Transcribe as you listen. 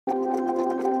The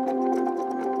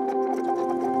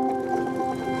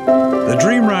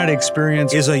Dream Ride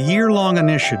Experience is a year-long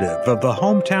initiative of the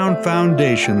Hometown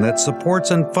Foundation that supports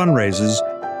and fundraises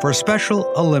for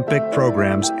Special Olympic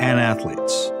programs and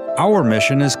athletes. Our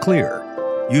mission is clear.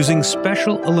 Using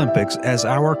Special Olympics as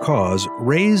our cause,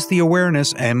 raise the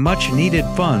awareness and much-needed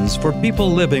funds for people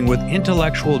living with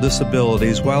intellectual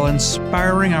disabilities while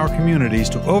inspiring our communities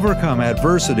to overcome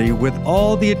adversity with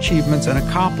all the achievements and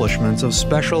accomplishments of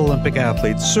Special Olympic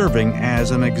athletes serving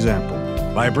as an example.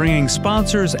 By bringing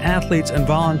sponsors, athletes, and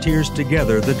volunteers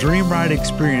together, the Dream Ride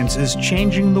Experience is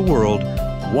changing the world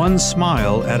one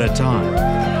smile at a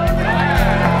time.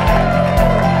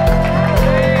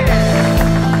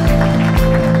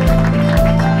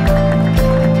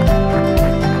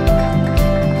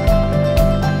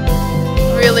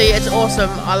 Really, it's awesome.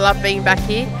 I love being back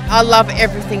here. I love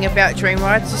everything about Dream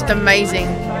Ride. It's just amazing.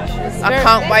 I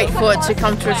can't wait for it to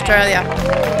come to Australia.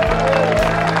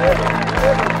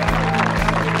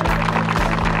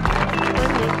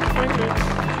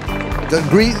 To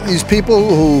greet these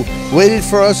people who waited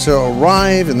for us to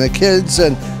arrive, and the kids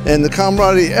and the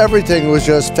camaraderie, everything was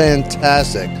just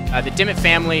fantastic. The Dimmitt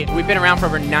family, we've been around for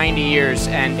over 90 years,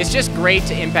 and it's just great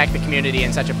to impact the community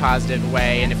in such a positive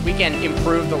way. And if we can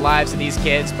improve the lives of these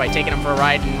kids by taking them for a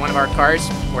ride in one of our cars,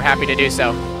 we're happy to do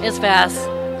so. It's fast.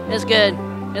 It's good.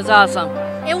 It's awesome.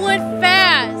 It went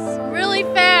fast, really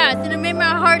fast, and it made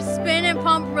my heart spin and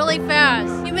pump really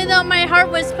fast. Even though my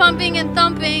heart was pumping and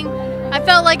thumping, I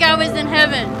felt like I was in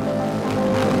heaven.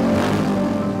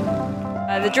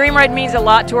 The Dream Ride means a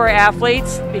lot to our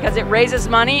athletes because it raises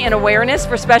money and awareness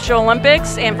for Special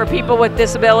Olympics and for people with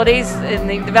disabilities and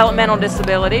the developmental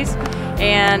disabilities.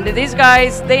 And these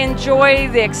guys, they enjoy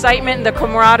the excitement and the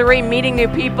camaraderie, meeting new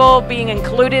people, being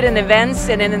included in events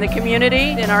and in the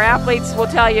community. And our athletes will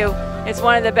tell you it's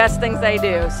one of the best things they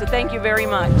do. So thank you very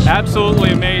much.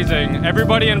 Absolutely amazing.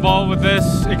 Everybody involved with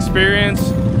this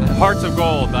experience, hearts of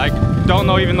gold. I don't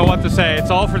even know what to say. It's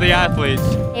all for the athletes.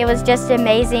 It was just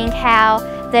amazing how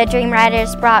the Dream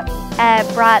Riders brought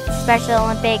Special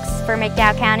Olympics for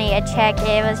McDowell County a check.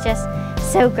 It was just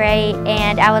so great,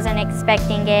 and I wasn't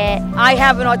expecting it. I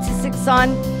have an autistic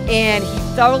son, and he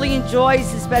thoroughly enjoys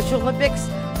the Special Olympics.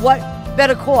 What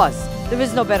better cause? There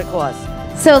is no better cause.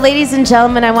 So, ladies and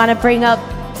gentlemen, I want to bring up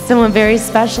someone very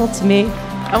special to me.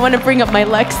 I want to bring up my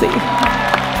Lexi.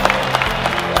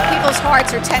 People's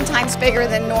hearts are 10 times bigger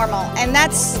than normal, and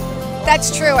that's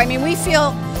true. I mean, we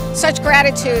feel such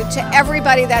gratitude to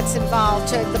everybody that's involved,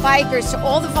 to the bikers, to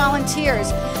all the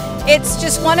volunteers. It's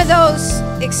just one of those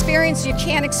experiences you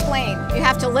can't explain. You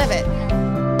have to live it.